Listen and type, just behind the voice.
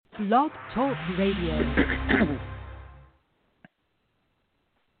Blog Talk Radio.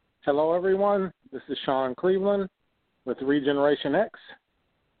 Hello, everyone. This is Sean Cleveland with Regeneration X.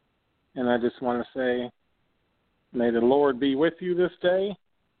 And I just want to say, may the Lord be with you this day,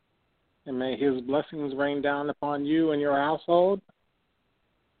 and may his blessings rain down upon you and your household.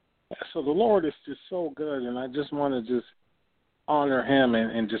 So the Lord is just so good, and I just want to just honor him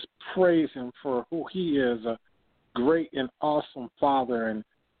and just praise him for who he is, a great and awesome Father and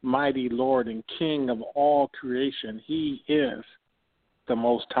mighty Lord and King of all creation. He is the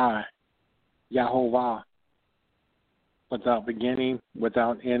Most High, Yahovah, without beginning,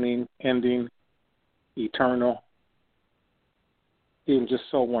 without ending, eternal. He is just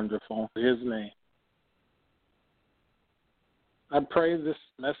so wonderful. His name. I pray this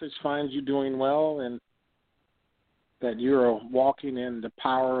message finds you doing well and that you're walking in the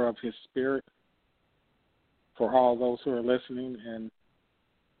power of his Spirit for all those who are listening. And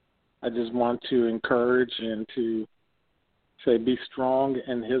I just want to encourage and to say be strong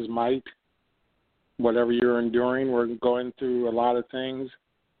in his might. Whatever you're enduring, we're going through a lot of things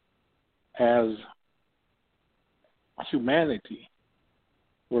as humanity.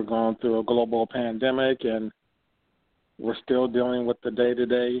 We're going through a global pandemic, and we're still dealing with the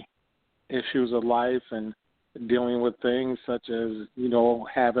day-to-day issues of life and dealing with things such as,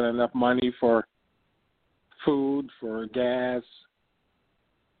 having enough money for food, for gas,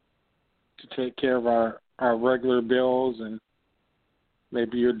 to take care of our regular bills, and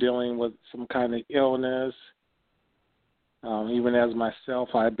maybe you're dealing with some kind of illness. Even as myself,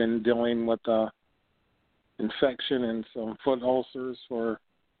 I've been dealing with infection and some foot ulcers for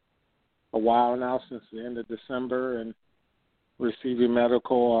a while now, since the end of December, and receiving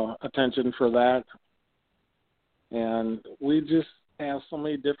medical attention for that. And we just have so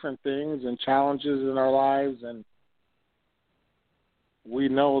many different things and challenges in our lives, and we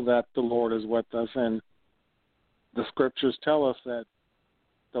know that the Lord is with us, and the scriptures tell us that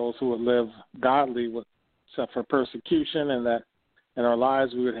those who would live godly would suffer persecution, and that in our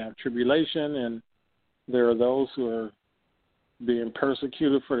lives we would have tribulation, and there are those who are being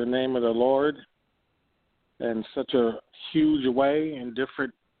persecuted for the name of the Lord in such a huge way in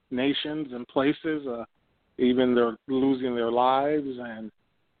different nations and places. Even they're losing their lives, and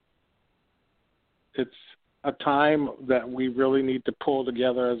it's a time that we really need to pull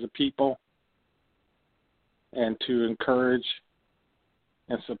together as a people and to encourage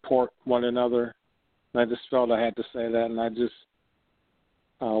and support one another. And I just felt I had to say that, and I just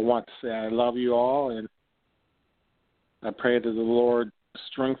want to say I love you all, and I pray that the Lord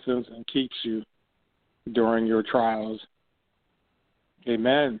strengthens and keeps you during your trials.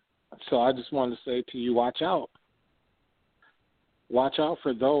 Amen. So I just wanted to say to you, watch out. Watch out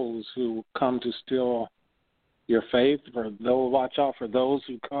for those who come to steal your faith. Watch out for those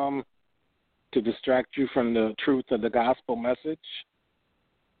who come to distract you from the truth of the gospel message.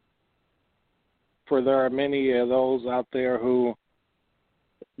 For there are many of those out there who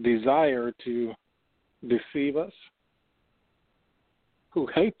desire to deceive us, who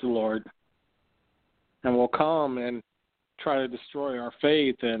hate the Lord, and will come and try to destroy our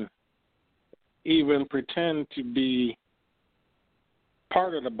faith and even pretend to be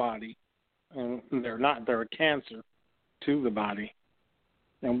part of the body. And they're not. They're a cancer to the body.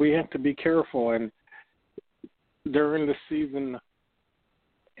 And we have to be careful. And during the season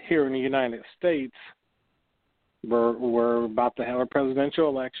here in the United States, we're about to have a presidential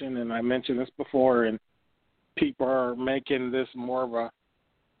election, and I mentioned this before, and people are making this more of a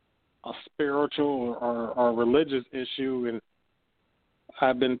spiritual or religious issue. And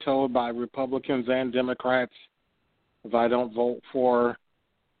I've been told by Republicans and Democrats, if I don't vote for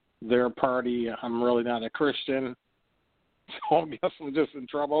their party, I'm really not a Christian. So I guess I'm just in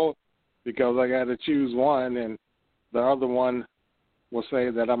trouble because I got to choose one, and the other one will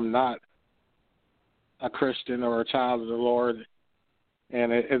say that I'm not a Christian or a child of the Lord.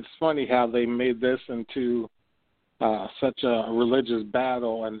 And it's funny how they made this into such a religious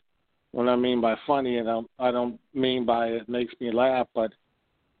battle. And what I mean by funny, and I don't mean by it makes me laugh, but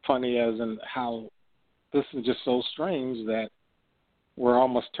funny as in how this is just so strange that we're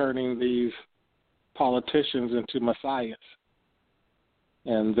almost turning these politicians into messiahs.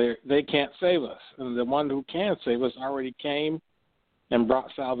 And they can't save us. And the one who can save us already came and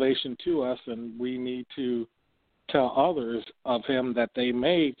brought salvation to us, and we need to tell others of him that they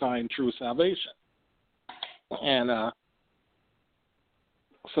may find true salvation. And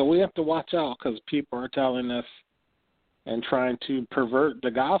so we have to watch out because people are telling us and trying to pervert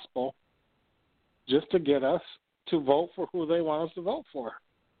the gospel just to get us to vote for who they want us to vote for.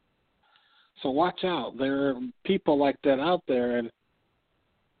 So watch out. There are people like that out there, and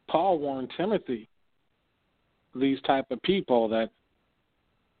Paul warned Timothy, these type of people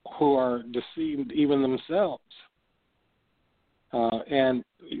who are deceived even themselves. And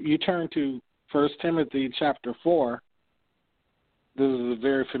you turn to 1 Timothy chapter 4. This is a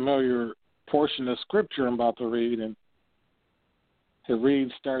very familiar portion of Scripture I'm about to read, and it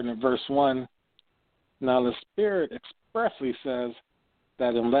reads starting at verse 1. Now the Spirit expressly says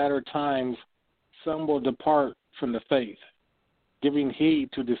that in latter times some will depart from the faith, giving heed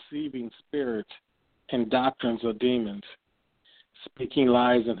to deceiving spirits and doctrines of demons, speaking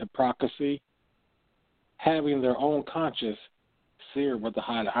lies and hypocrisy, having their own conscience seared with a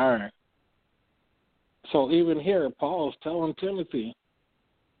hot iron. So even here, Paul is telling Timothy,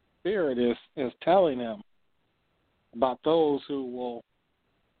 Spirit is telling him about those who will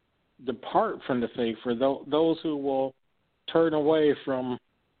depart from the faith, for those who will turn away from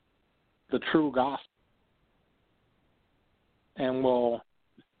the true gospel and will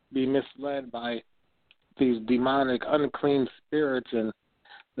be misled by these demonic, unclean spirits, and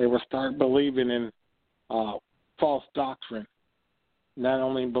they will start believing in false doctrine. Not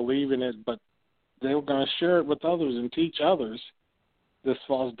only believing it, but they were going to share it with others and teach others this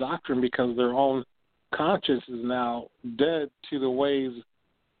false doctrine because their own conscience is now dead to the ways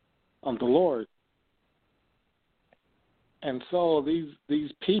of the Lord. And so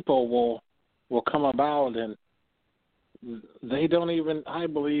these people will come about, and they don't even, I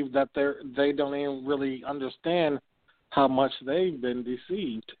believe that they don't even really understand how much they've been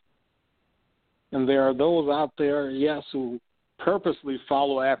deceived. And there are those out there, yes, who purposely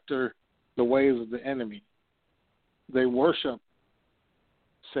follow after the ways of the enemy. They worship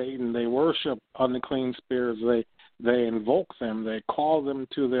Satan. They worship unclean spirits. They invoke them. They call them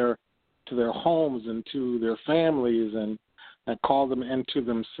to their homes and to their families, and call them into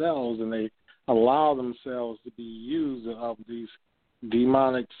themselves, and they allow themselves to be used of these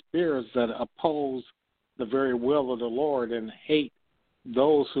demonic spirits that oppose the very will of the Lord and hate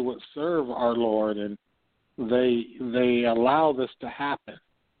those who would serve our Lord, and they allow this to happen.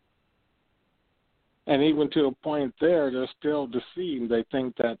 And even to a point there, they're still deceived. They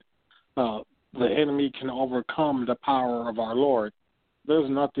think that the enemy can overcome the power of our Lord. There's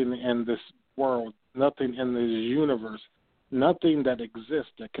nothing in this world, nothing in this universe, nothing that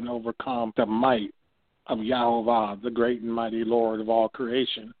exists that can overcome the might of Yahovah, the great and mighty Lord of all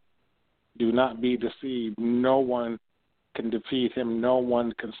creation. Do not be deceived. No one can defeat him. No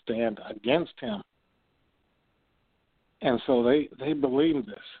one can stand against him. And so they believe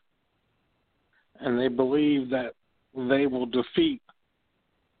this. And they believe that they will defeat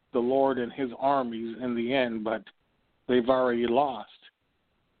the Lord and his armies in the end, but they've already lost.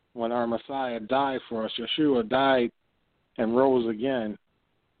 When our Messiah died for us, Yeshua died and rose again,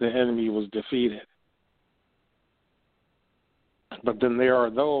 the enemy was defeated. But then there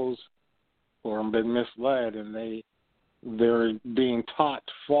are those who have been misled, and they're being taught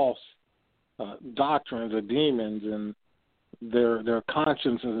false doctrines of demons, and their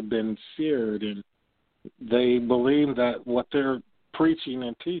consciences have been seared, and they believe that what they're preaching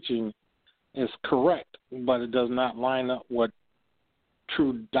and teaching is correct, but it does not line up with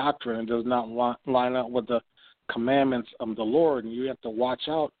true doctrine. It does not line up with the commandments of the Lord, and you have to watch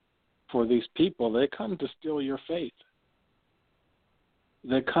out for these people. They come to steal your faith.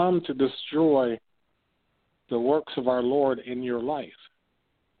 They come to destroy the works of our Lord in your life.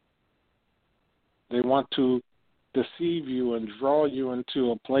 They want to deceive you and draw you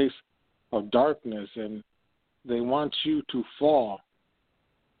into a place of darkness, and they want you to fall,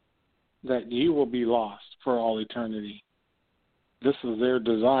 that you will be lost for all eternity. This is their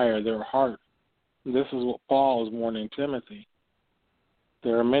desire, their heart. This is what Paul is warning Timothy.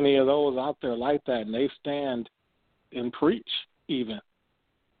 There are many of those out there like that, and they stand and preach even.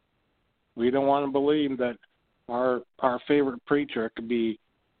 We don't want to believe that our favorite preacher, it could be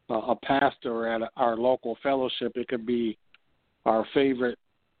a pastor at our local fellowship. It could be our favorite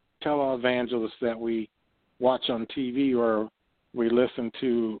televangelist that we watch on TV or we listen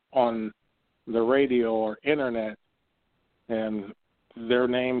to on the radio or internet, and their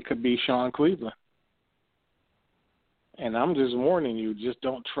name could be Sean Cleveland. And I'm just warning you, just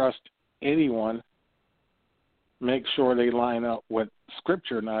don't trust anyone. Make sure they line up with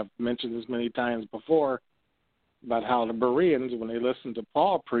Scripture. And I've mentioned this many times before about how the Bereans, when they listened to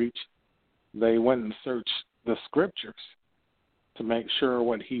Paul preach, they went and searched the Scriptures to make sure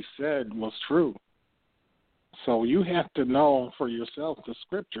what he said was true. So you have to know for yourself the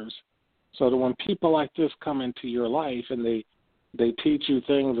Scriptures, so that when people like this come into your life and they teach you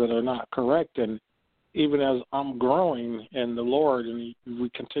things that are not correct, and even as I'm growing in the Lord and we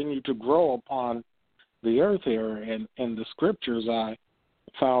continue to grow upon the earth here and in the Scriptures,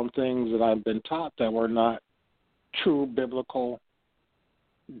 found things that I've been taught that were not true biblical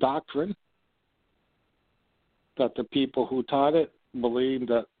doctrine, that the people who taught it believed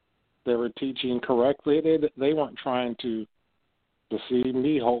that they were teaching correctly. They weren't trying to deceive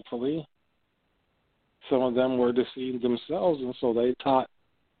me, hopefully. Some of them were deceived themselves, and so they taught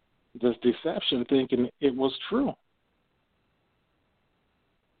this deception thinking it was true.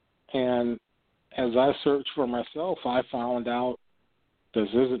 And as I searched for myself, I found out this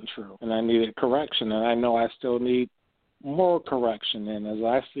isn't true, and I needed correction, and I know I still need more correction. And as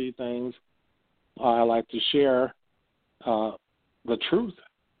I see things, I like to share the truth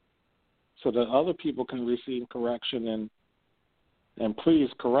so that other people can receive correction, and please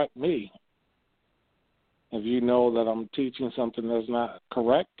correct me. If you know that I'm teaching something that's not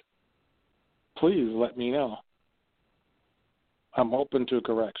correct, please let me know. I'm open to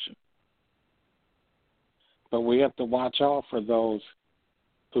correction. But we have to watch out for those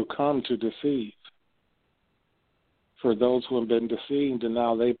who come to deceive, for those who have been deceived and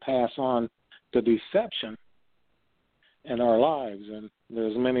now they pass on the deception in our lives. And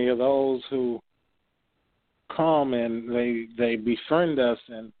there's many of those who come and they befriend us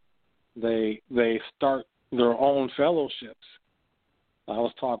and they start their own fellowships. I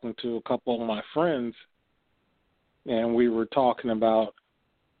was talking to a couple of my friends, and we were talking about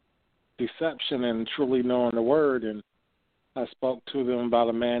deception and truly knowing the word, and I spoke to them about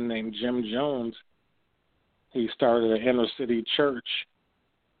a man named Jim Jones. He started an inner city church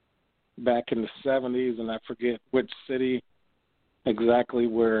back in the 70s, and I forget which city exactly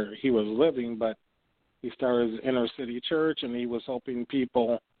where he was living, but he started his inner city church, and he was helping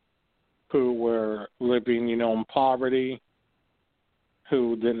people who were living, in poverty,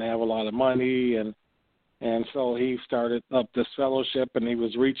 who didn't have a lot of money, and so he started up this fellowship, and he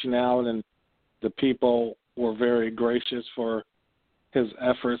was reaching out, and the people were very gracious for his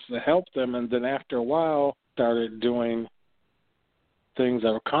efforts to help them. And then after a while, started doing things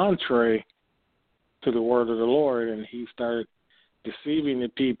that were contrary to the word of the Lord, and he started deceiving the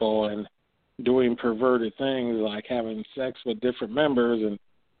people and doing perverted things like having sex with different members and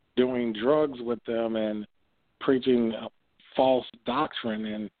doing drugs with them and preaching false doctrine.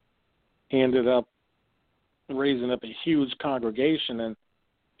 And he ended up raising up a huge congregation, and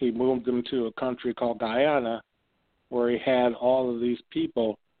he moved them to a country called Guyana, where he had all of these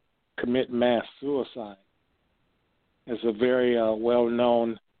people commit mass suicide. It's a very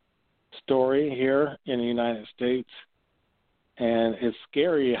well-known story here in the United States, and it's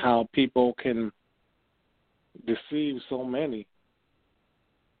scary how people can deceive so many.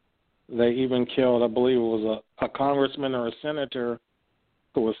 They even killed, I believe it was a congressman or a senator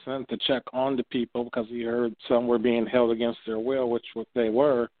who was sent to check on the people because he heard some were being held against their will, which they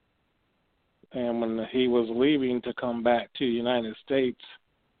were. And when he was leaving to come back to the United States,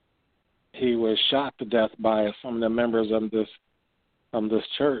 he was shot to death by some of the members of this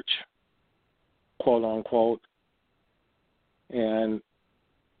church, quote unquote. And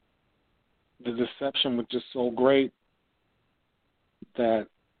the deception was just so great that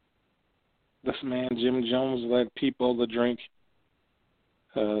this man, Jim Jones, led people to drink,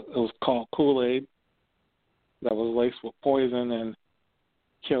 it was called Kool-Aid, that was laced with poison and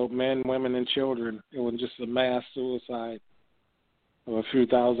killed men, women, and children. It was just a mass suicide of a few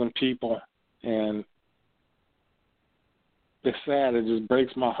thousand people. And it's sad. It just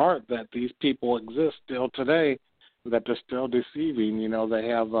breaks my heart that these people exist still today, that they're still deceiving. They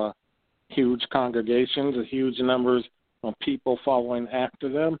have huge congregations, huge numbers of people following after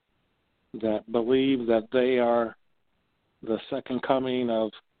them that believe that they are the second coming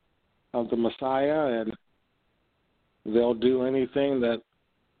of the Messiah, and they'll do anything that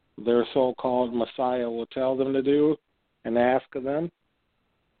their so-called Messiah will tell them to do and ask of them,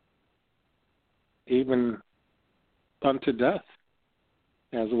 even unto death,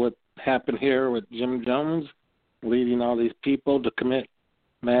 as what happened here with Jim Jones, leading all these people to commit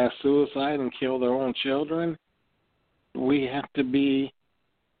mass suicide and kill their own children. We have to be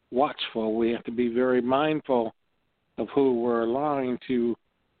watchful. We have to be very mindful of who we're allowing to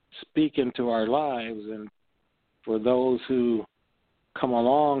speak into our lives. And for those who come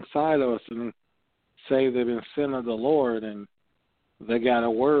alongside us and say they've been sent of the Lord and they got a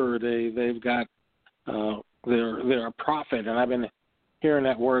word, they've got they're a prophet, and I've been hearing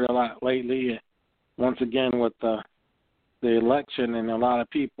that word a lot lately. Once again with the election, and a lot of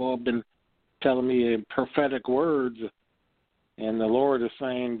people have been telling me prophetic words, and the Lord is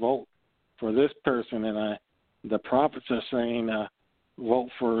saying vote for this person, and the prophets are saying vote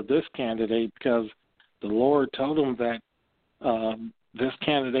for this candidate because the Lord told them that this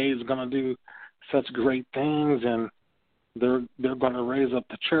candidate is going to do such great things, and they're going to raise up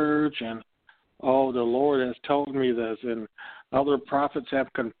the church, and oh, the Lord has told me this, and other prophets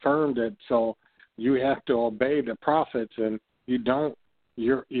have confirmed it. So you have to obey the prophets, and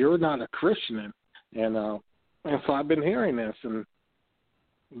you're not a Christian. And so I've been hearing this, and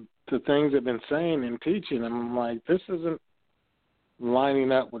the things they've been saying and teaching, I'm like, this isn't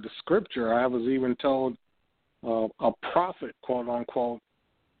lining up with the scripture. I was even told a prophet, quote unquote,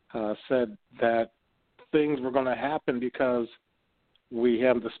 said that things were going to happen because we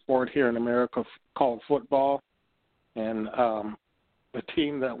have the sport here in America called football, and the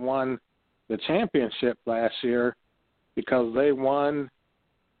team that won the championship last year, because they won,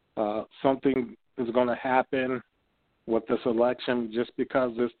 something is going to happen with this election just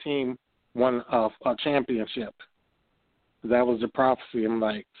because this team won a championship. That was the prophecy. I'm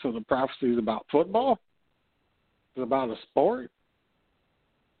like, so the prophecy is about football? It's about a sport?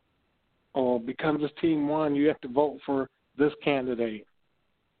 Or because this team won, you have to vote for this candidate.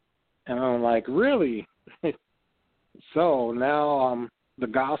 And I'm like, really? So now the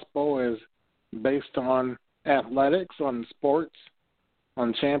gospel is based on athletics, on sports,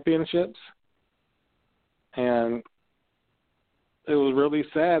 on championships. And it was really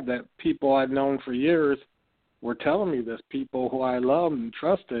sad that people I'd known for years were telling me this, people who I loved and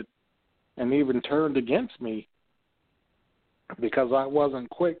trusted, and even turned against me because I wasn't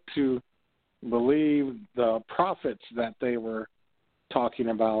quick to believe the prophets that they were talking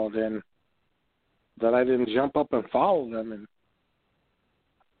about, and that I didn't jump up and follow them. And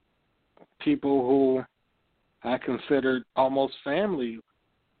people who I considered almost family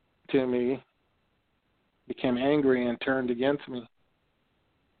to me became angry and turned against me.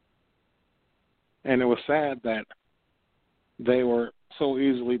 And it was sad that they were so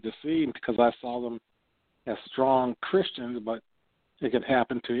easily deceived because I saw them as strong Christians, but it could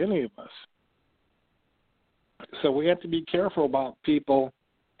happen to any of us. So we have to be careful about people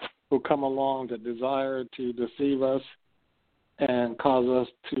who come along that desire to deceive us and cause us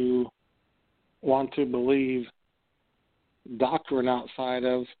to want to believe doctrine outside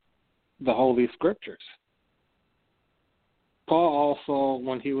of the Holy Scriptures. Paul also,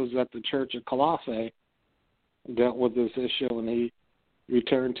 when he was at the church of Colossae, dealt with this issue, and he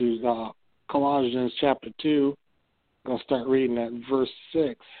returned to Colossians chapter 2. I'm going to start reading at verse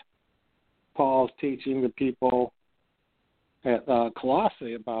 6. Paul's teaching the people at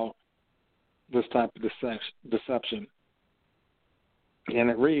Colossae about this type of deception. And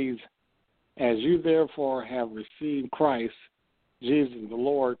it reads, "As you therefore have received Christ, Jesus the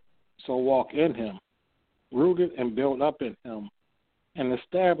Lord, so walk in him, rooted and built up in him, and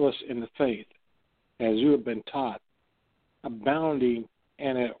established in the faith, as you have been taught, abounding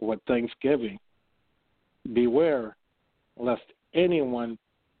in it with thanksgiving. Beware lest anyone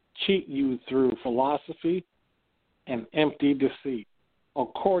cheat you through philosophy and empty deceit,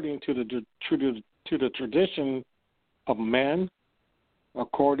 according to the tradition of men,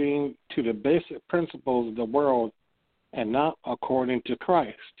 according to the basic principles of the world, and not according to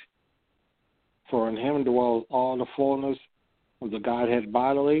Christ. For in him dwells all the fullness of the Godhead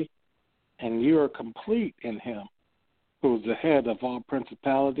bodily, and you are complete in him, who is the head of all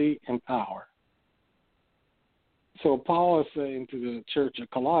principality and power." So Paul is saying to the church of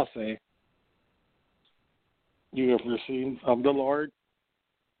Colossae, you have received of the Lord,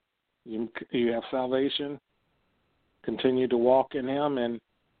 you have salvation, continue to walk in him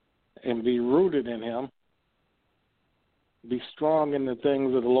and be rooted in him. Be strong in the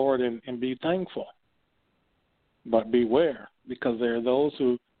things of the Lord and be thankful. But beware, because there are those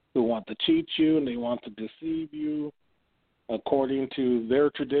who want to cheat you and they want to deceive you according to their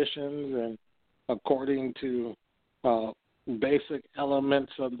traditions and according to basic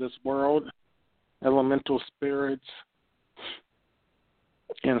elements of this world, elemental spirits.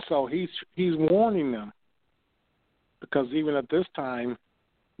 And so he's warning them, because even at this time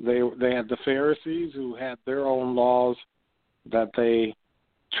they had the Pharisees who had their own laws that they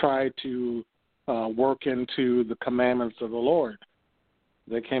tried to work into the commandments of the Lord.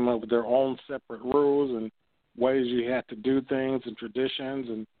 They came up with their own separate rules and ways you had to do things and traditions.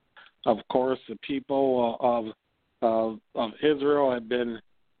 And, of course, the people of Israel had been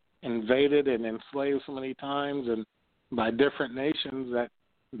invaded and enslaved so many times and by different nations that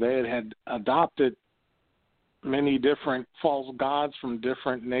they had adopted many different false gods from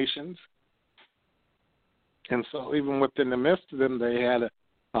different nations. And so even within the midst of them, they had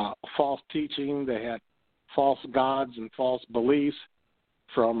false teaching, they had false gods and false beliefs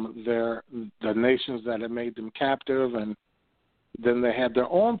from the nations that had made them captive. And then they had their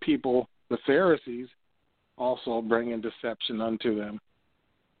own people, the Pharisees, also bringing deception unto them.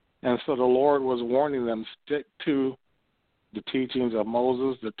 And so the Lord was warning them, stick to the teachings of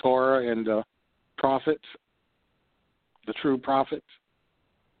Moses, the Torah, and the prophets, the true prophets.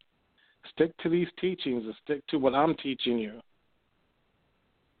 Stick to these teachings and stick to what I'm teaching you.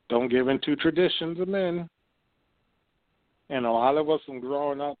 Don't give in to traditions of men. And a lot of us are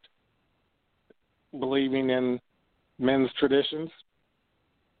growing up believing in men's traditions.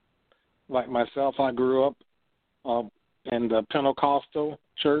 Like myself, I grew up in the Pentecostal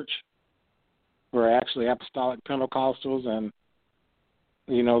church. We're actually Apostolic Pentecostals, and,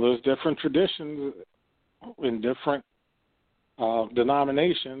 there's different traditions in different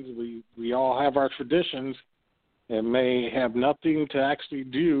denominations. We all have our traditions. It may have nothing to actually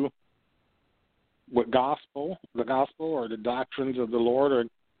do with the gospel or the doctrines of the Lord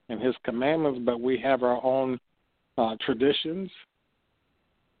and His commandments, but we have our own traditions,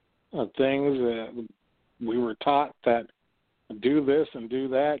 things that we were taught that do this and do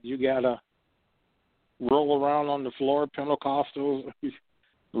that. You got to roll around on the floor. Pentecostals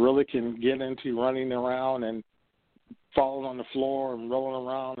really can get into running around and falling on the floor and rolling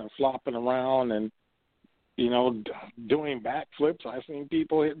around and flopping around and, doing backflips. I've seen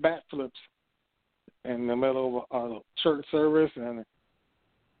people hit backflips in the middle of a church service and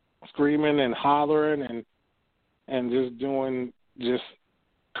screaming and hollering and just doing just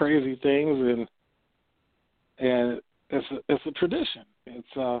crazy things, and it's a tradition.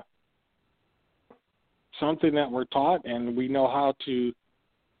 It's something that we're taught, and we know how to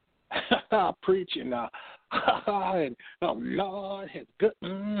preach and and oh Lord, it's good.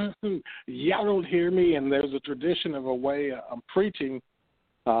 Y'all don't hear me. And there's a tradition of a way of preaching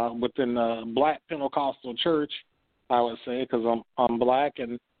within the Black Pentecostal church, I would say, because I'm Black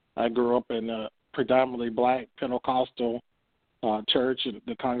and I grew up in a predominantly Black Pentecostal church.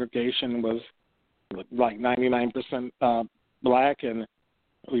 The congregation was like 99% Black, and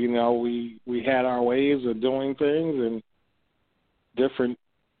we had our ways of doing things, and different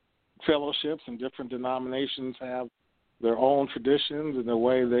fellowships and different denominations have their own traditions and the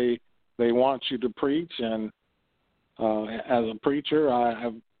way they want you to preach. And as a preacher, I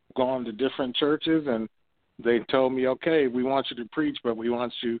have gone to different churches, and they told me, okay, we want you to preach, but we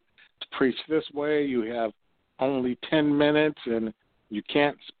want you to preach this way. You have only 10 minutes, and you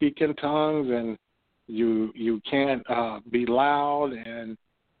can't speak in tongues, and you can't be loud,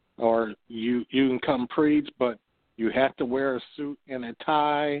 or you can come preach, but you have to wear a suit and a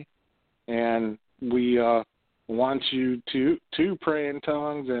tie, and we want you to pray in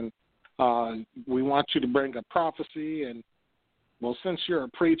tongues, and we want you to bring a prophecy. And well, since you're a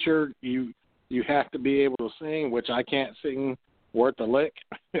preacher, you have to be able to sing, which I can't sing worth a lick.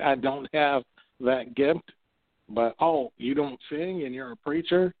 I don't have that gift. But you don't sing and you're a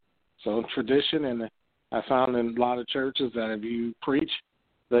preacher? So tradition, and I found in a lot of churches that if you preach,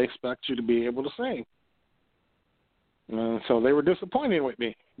 they expect you to be able to sing. And so they were disappointed with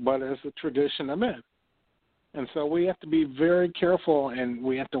me, but it's a tradition of men. And so we have to be very careful, and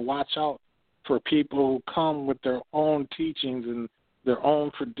we have to watch out for people who come with their own teachings and their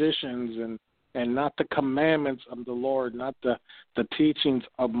own traditions, and not the commandments of the Lord, not the teachings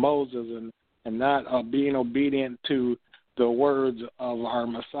of Moses, and not being obedient to the words of our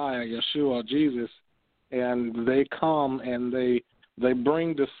Messiah, Yeshua, Jesus. And they come and they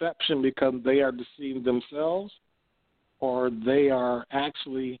bring deception because they are deceiving themselves, or they are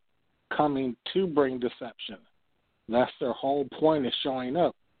actually coming to bring deception. That's their whole point, is showing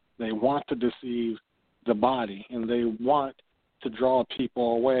up. They want to deceive the body, and they want to draw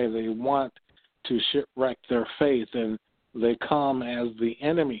people away. They want to shipwreck their faith, and they come as the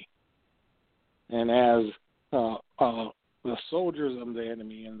enemy and as the soldiers of the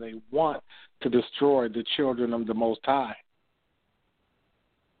enemy, and they want to destroy the children of the Most High.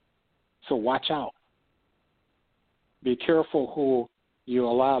 So watch out. Be careful who you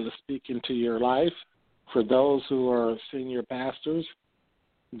allow to speak into your life. For those who are senior pastors,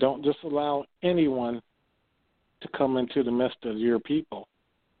 don't just allow anyone to come into the midst of your people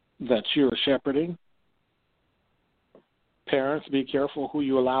that you're shepherding. Parents, be careful who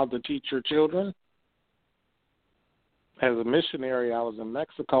you allow to teach your children. As a missionary, I was in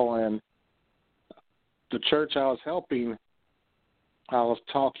Mexico, and the church I was helping, I was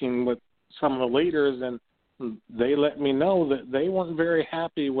talking with some of the leaders, and they let me know that they weren't very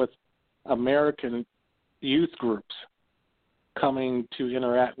happy with American youth groups coming to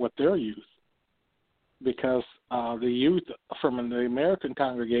interact with their youth, because the youth from the American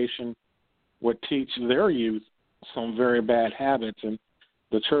congregation would teach their youth some very bad habits. And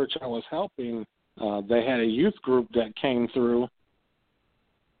the church I was helping, they had a youth group that came through,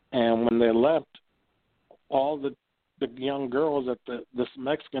 and when they left, all the young girls at this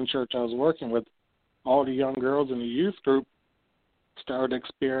Mexican church I was working with, all the young girls in the youth group started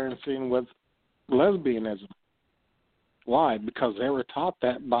experiencing with lesbianism. Why? Because they were taught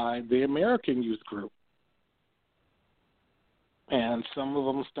that by the American youth group. And some of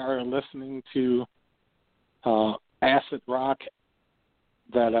them started listening to acid rock,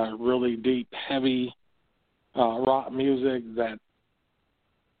 that are really deep, heavy rock music that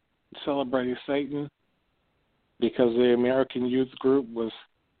celebrated Satan, because the American youth group was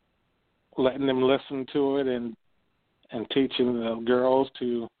letting them listen to it and teaching the girls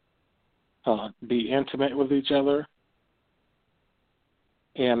to be intimate with each other.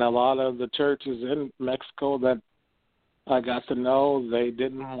 And a lot of the churches in Mexico that I got to know, they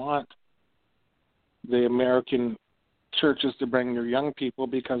didn't want the American churches to bring their young people,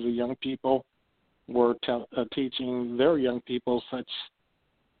 because the young people were teaching their young people such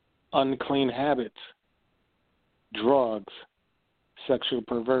unclean habits, drugs, sexual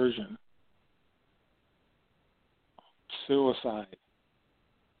perversion, suicide.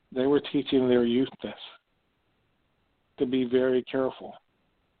 They were teaching their youth this, to be very careful.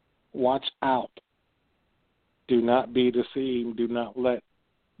 Watch out. Do not be deceived. Do not let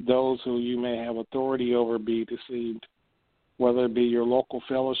those who you may have authority over be deceived, whether it be your local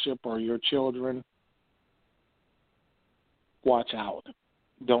fellowship or your children. Watch out.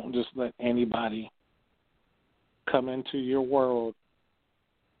 Don't just let anybody come into your world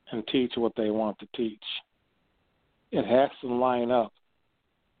and teach what they want to teach. It has to line up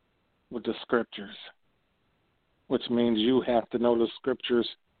with the scriptures, which means you have to know the scriptures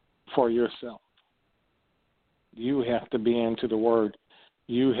for yourself. You have to be into the Word.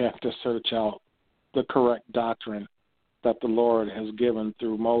 You have to search out the correct doctrine that the Lord has given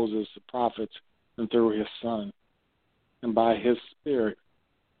through Moses, the prophets, and through his Son. And by his Spirit,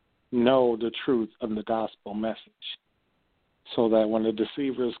 know the truth of the gospel message, so that when the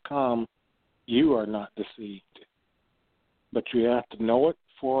deceivers come, you are not deceived. But you have to know it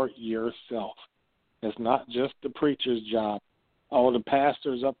for yourself. It's not just the preacher's job. Oh, the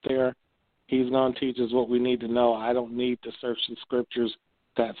pastor's up there, he's going to teach us what we need to know. I don't need to search the scriptures.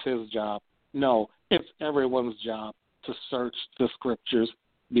 That's his job. No, it's everyone's job to search the scriptures,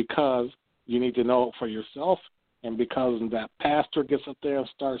 because you need to know it for yourself, and because that pastor gets up there and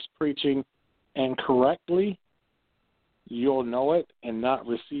starts preaching incorrectly, you'll know it and not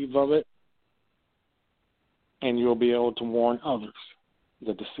receive of it, and you'll be able to warn others.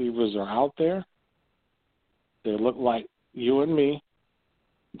 The deceivers are out there. They look like you and me.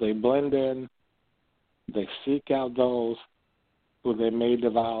 They blend in. They seek out those who they may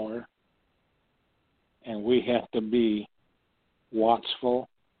devour. And we have to be watchful.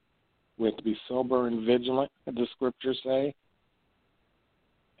 We have to be sober and vigilant, as the scriptures say.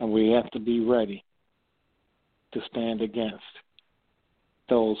 And we have to be ready to stand against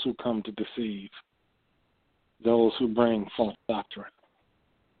those who come to deceive, those who bring false doctrine.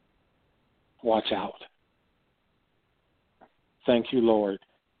 Watch out. Thank you, Lord.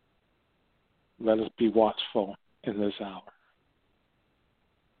 Let us be watchful in this hour.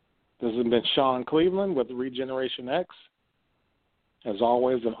 This has been Sean Cleveland with Regeneration X. As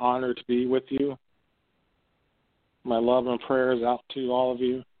always, an honor to be with you. My love and prayers out to all of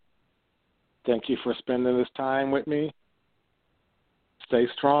you. Thank you for spending this time with me. Stay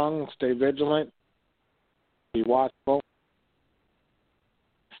strong, stay vigilant, be watchful,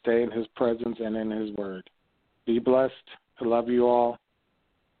 stay in his presence and in his word. Be blessed. I love you all.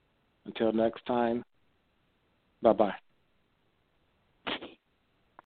 Until next time, bye-bye.